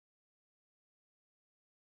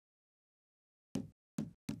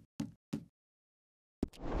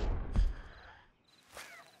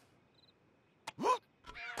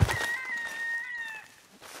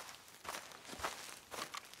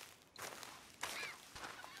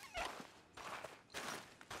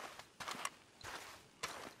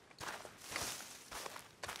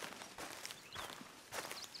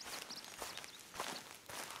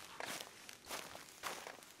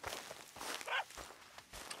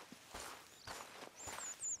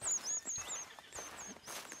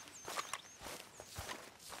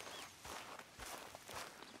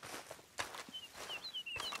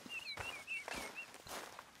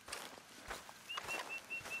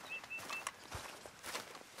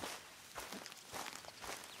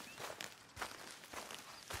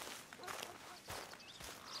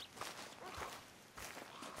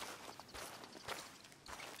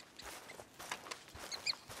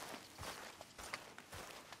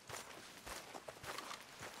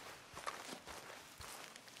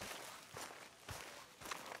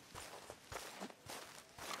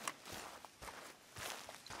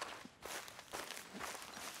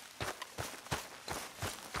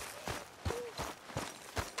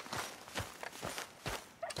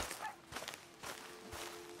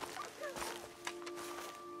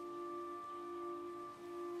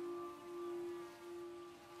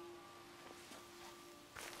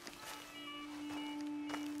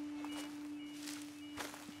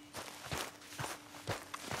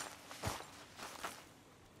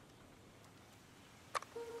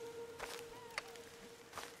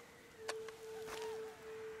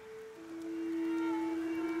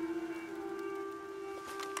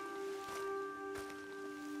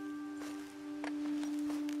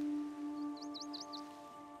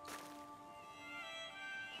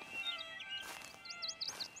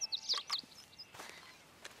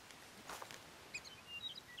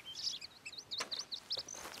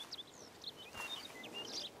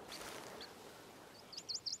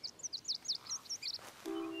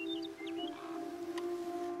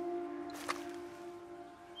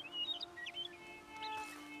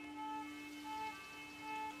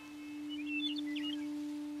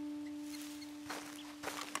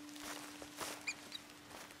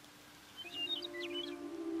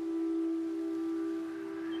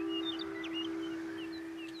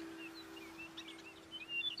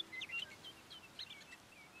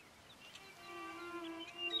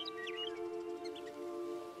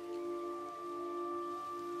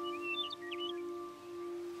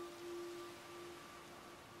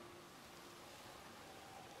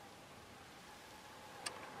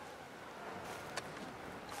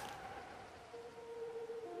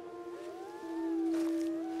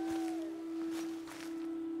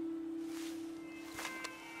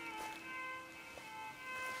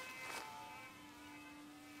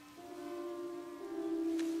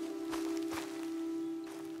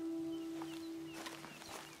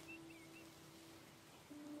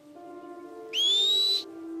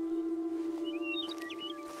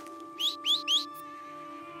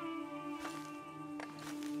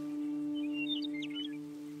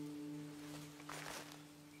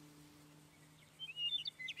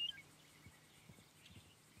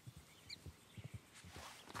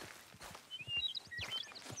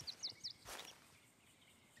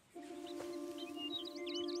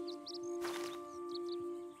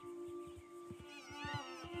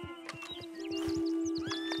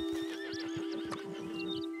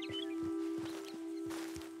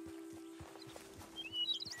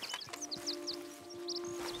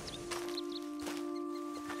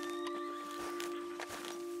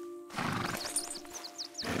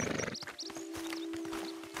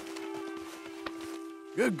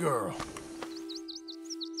Good girl.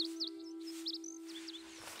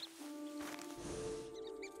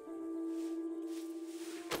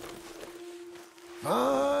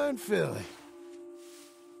 Fine filly.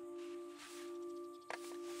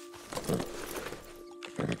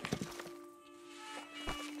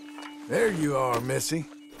 There you are, Missy.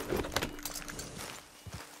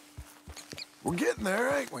 We're getting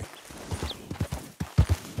there, ain't we?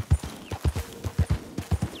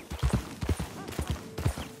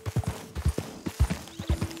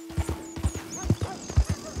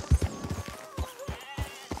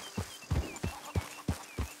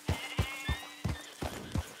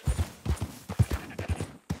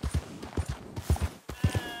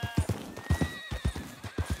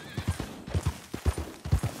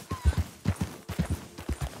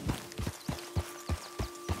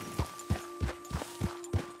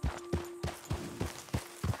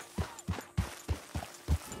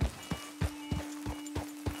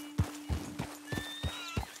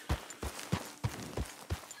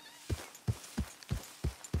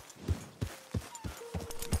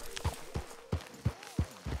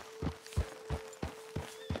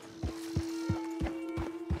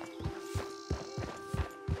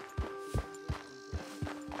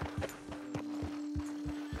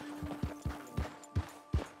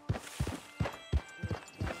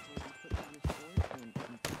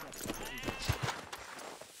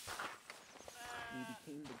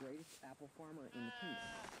 Farmer in the kingdom.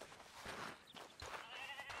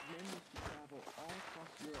 Men used to travel all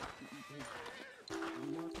across Europe to eat his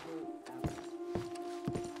remarkable apples.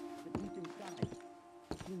 But deep inside,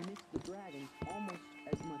 he missed the dragons almost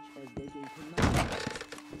as much as they gave him knowledge.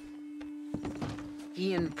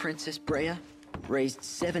 He and Princess Brea raised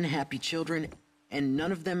 7 happy children, and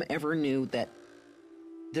none of them ever knew that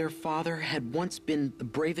their father had once been the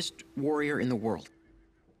bravest warrior in the world.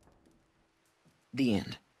 The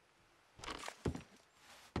end.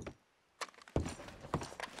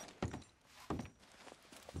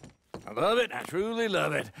 I love it. I truly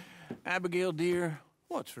love it. Abigail, dear,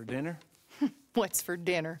 what's for dinner? What's for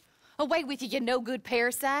dinner? Away with you, you no-good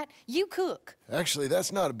parasite. You cook. Actually,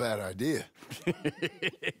 that's not a bad idea.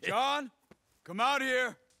 John, come out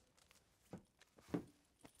here.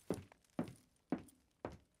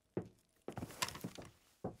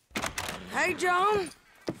 Hey, John.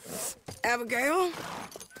 Abigail.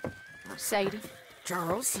 Sadie.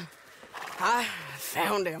 Charles. I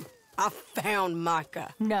found him. I found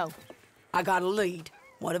Micah. No. I got a lead.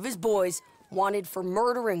 One of his boys wanted for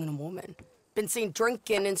murdering a woman. Been seen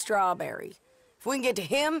drinking in Strawberry. If we can get to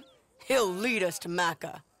him, he'll lead us to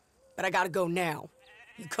Micah. But I gotta go now.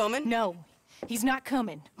 You coming? No. He's not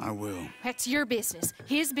coming. I will. That's your business.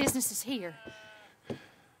 His business is here.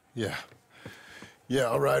 Yeah. Yeah,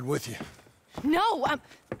 I'll ride with you. No,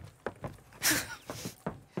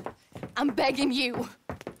 I'm begging you.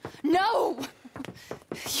 No!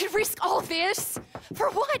 You'd risk all this? For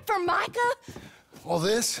what? For Micah? All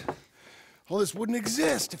this wouldn't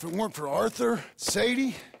exist if it weren't for Arthur,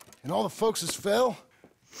 Sadie, and all the folks as fell.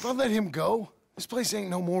 If I let him go, this place ain't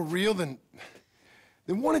no more real than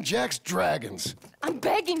one of Jack's dragons. I'm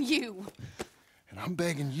begging you. And I'm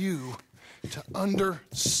begging you to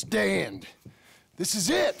understand. This is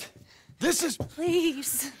it. This is...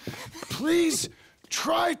 Please. Please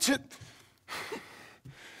try to...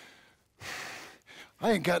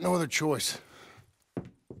 I ain't got no other choice.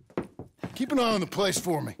 Keep an eye on the place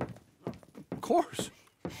for me. Of course.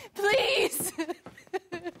 Please.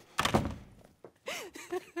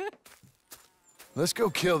 Let's go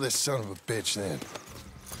kill this son of a bitch, then.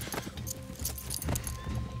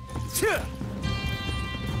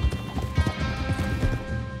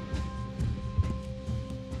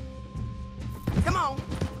 Come on.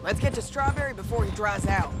 Let's get to Strawberry before he dries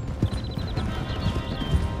out.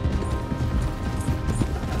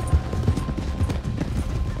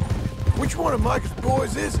 Which one of Micah's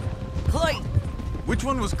boys is it? Clayton, Which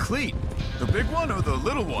one was Cleet? The big one or the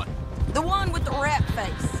little one? the one with the rat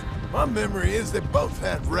face. My memory is they both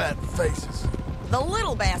had rat faces. The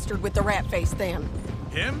little bastard with the rat face then.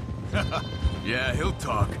 Him? Yeah, he'll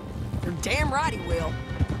talk. You're damn right he will.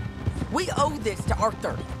 We owe this to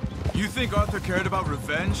Arthur. You think Arthur cared about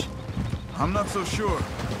revenge? I'm not so sure.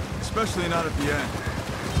 Especially not at the end.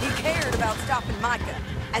 He cared about stopping Micah,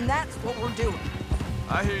 and that's what we're doing.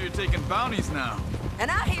 I hear you're taking bounties now.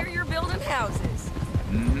 And I hear you're building houses.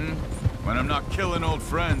 Mm-hmm. When I'm not killing old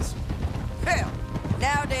friends. Hell,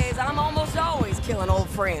 nowadays I'm almost always killing old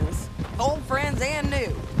friends. Old friends and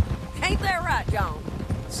new. Ain't that right, John?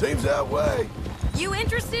 Seems that way. You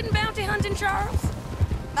interested in bounty hunting, Charles?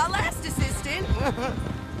 My last assistant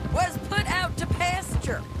was put out to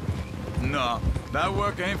pasture. No, that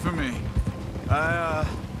work ain't for me. I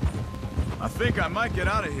think I might get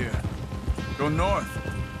out of here. Go north.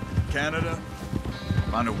 Canada.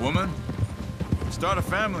 Find a woman. Start a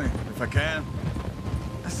family, if I can.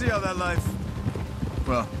 I see how that life...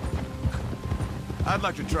 Well, I'd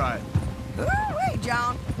like to try it. Ooh-wee,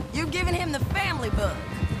 John. You've given him the family bug.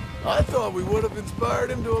 I thought we would have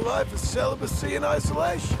inspired him to a life of celibacy and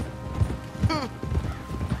isolation.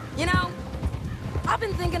 You know, I've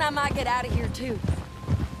been thinking I might get out of here, too.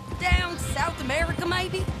 Down South America,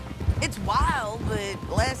 maybe? It's wild, but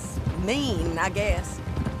less mean, I guess.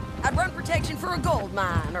 I'd run protection for a gold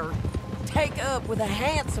mine, or take up with a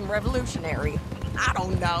handsome revolutionary. I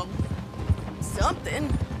don't know.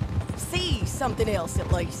 Something. See something else,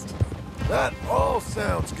 at least. That all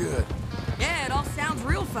sounds good. Yeah, it all sounds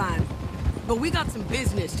real fine. But we got some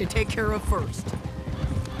business to take care of first.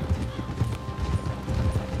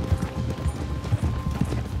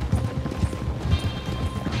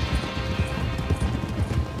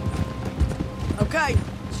 Okay,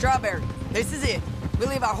 Strawberry, this is it. We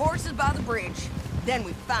leave our horses by the bridge, then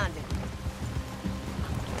we find it.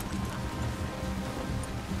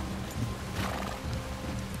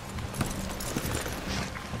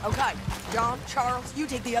 Okay, John, Charles, you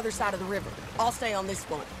take the other side of the river. I'll stay on this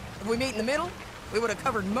one. If we meet in the middle, we would have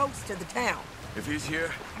covered most of the town. If he's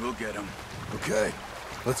here, we'll get him. Okay,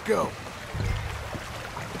 let's go.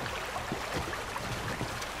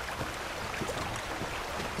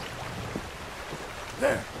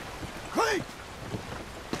 There. Cleet!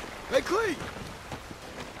 Hey, Cleet!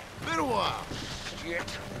 Been a while.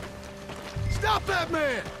 Shit. Stop that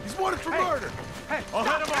man! He's wanted for murder! Hey, I'll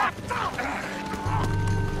head him off!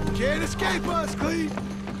 Can't escape us, Cleet!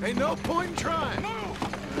 Ain't no point in trying. Move!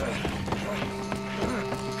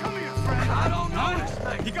 Come here, friend! I don't know this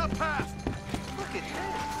thing! He got past! Look at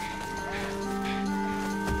him!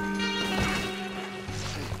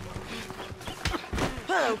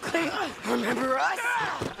 Hello, Cleet. Remember us?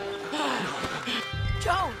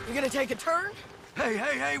 Joan, you gonna take a turn?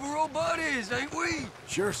 Hey, we're all buddies, ain't we?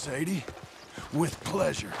 Sure, Sadie. With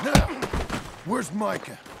pleasure. Now, where's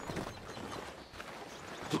Micah?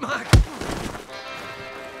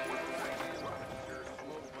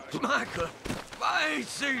 Micah, I ain't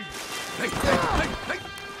seen you. Hey.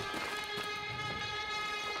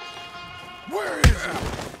 Where is he?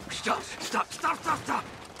 Stop.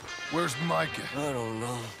 Where's Micah? I don't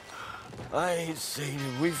know. I ain't seen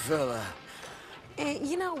him. We fell out.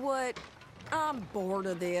 You know what? I'm bored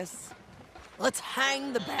of this. Let's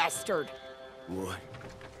hang the bastard. What?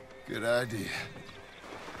 Good idea.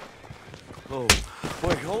 Oh,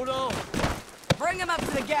 wait, hold on. Bring him up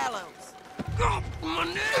to the gallows. Oh, my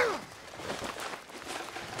neck!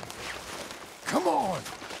 Come on!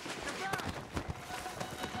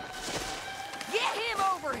 Get him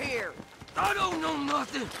over here! I don't know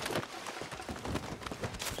nothing.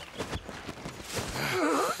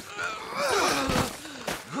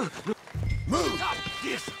 Move! Stop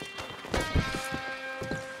this.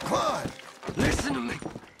 Climb! Listen to me.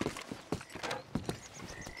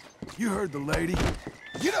 You heard the lady.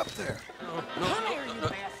 Get up there! Come here, you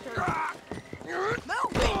bastard!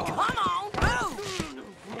 Moving! Come on, move!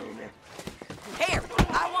 Here,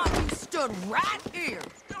 I want you stood right here.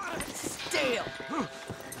 Still.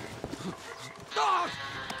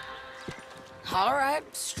 All right,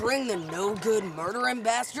 string the no-good murdering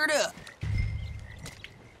bastard up.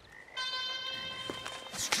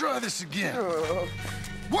 Let's try this again.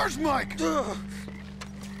 Where's Mike?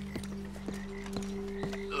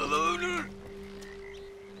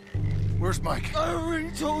 Where's Mike? I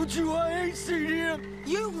already told you I ain't seen him.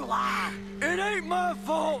 You lie! It ain't my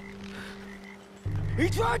fault. He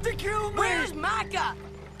tried to kill me. Where's Micah?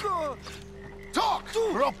 Talk,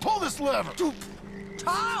 or I'll pull this lever.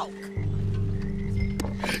 Talk!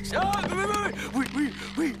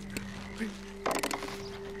 Wait.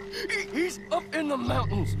 He's up in the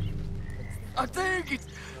mountains. I think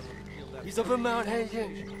he's up in Mount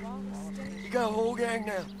Hagen. He got a whole gang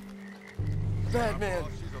now. Bad man,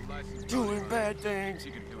 doing bad things.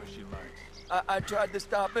 I tried to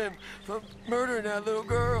stop him from murdering that little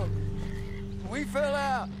girl. We fell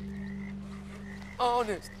out.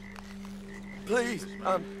 Honest. Please,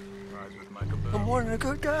 I'm one of the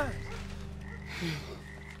good guys.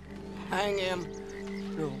 Hang him.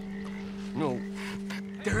 No.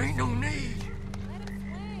 There ain't no need.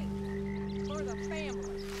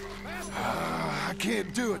 I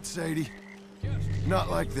can't do it, Sadie. Not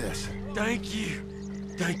like this. Thank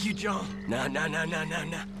you, John. Nah.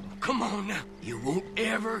 Come on now. You won't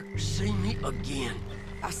ever see me again.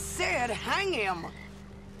 I said hang him.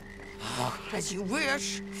 As you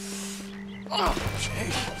wish. Oh,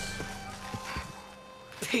 Jesus.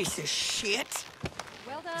 piece of shit.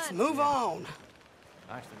 Well done. Let's move on.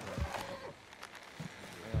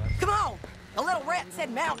 Come on! The little rat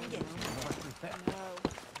said mountain again.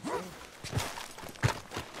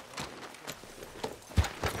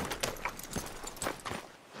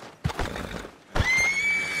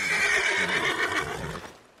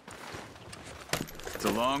 It's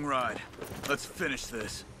a long ride. Let's finish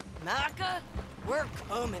this. Micah, we're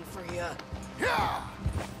coming for you. Yeah!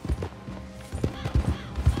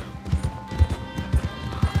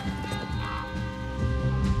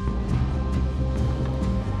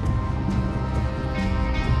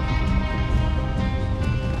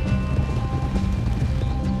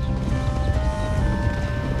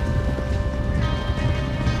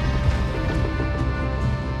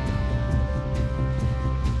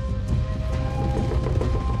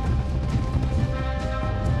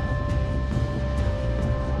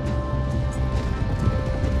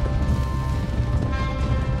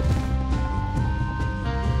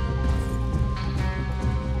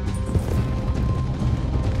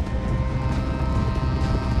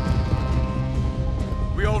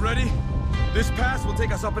 This pass will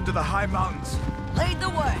take us up into the high mountains. Lead the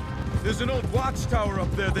way. There's an old watchtower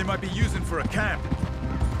up there they might be using for a camp.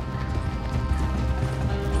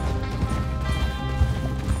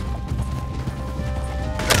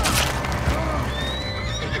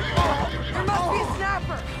 There must be a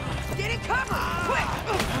sniper. Get in cover, quick!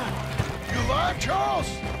 You alive, Charles?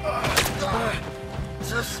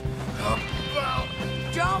 Just about.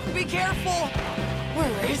 Don't be careful.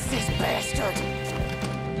 Where is this bastard?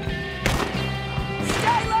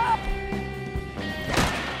 Stay low!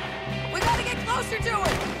 We gotta get closer to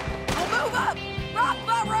it. We'll move up, rock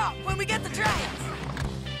by rock, when we get the trains.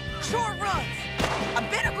 Short runs. I've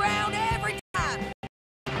been around every time.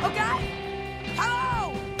 Okay? Come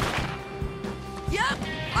on! Yup,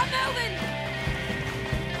 I'm moving!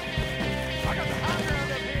 I got the high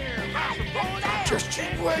ground up here. Go down! Just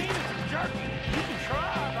you wait. You can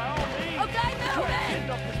try by all means. Okay, moving! End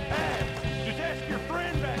up this path. Just ask your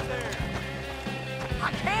friend back there. I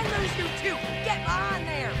can lose you too. Get behind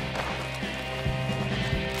there.